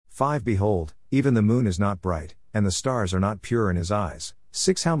5 Behold, even the moon is not bright, and the stars are not pure in his eyes.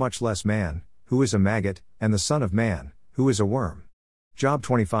 6 How much less man, who is a maggot, and the son of man, who is a worm. Job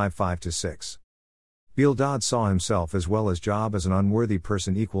 25 5-6. Bildad saw himself as well as Job as an unworthy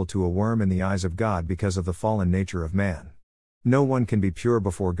person equal to a worm in the eyes of God because of the fallen nature of man. No one can be pure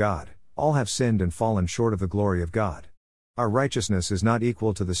before God, all have sinned and fallen short of the glory of God. Our righteousness is not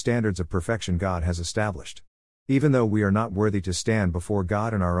equal to the standards of perfection God has established. Even though we are not worthy to stand before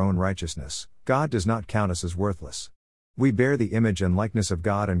God in our own righteousness, God does not count us as worthless. We bear the image and likeness of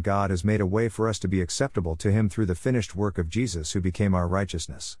God, and God has made a way for us to be acceptable to Him through the finished work of Jesus, who became our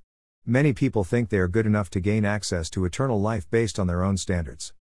righteousness. Many people think they are good enough to gain access to eternal life based on their own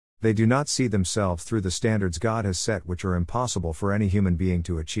standards. They do not see themselves through the standards God has set, which are impossible for any human being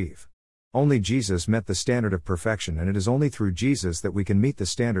to achieve. Only Jesus met the standard of perfection, and it is only through Jesus that we can meet the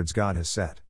standards God has set.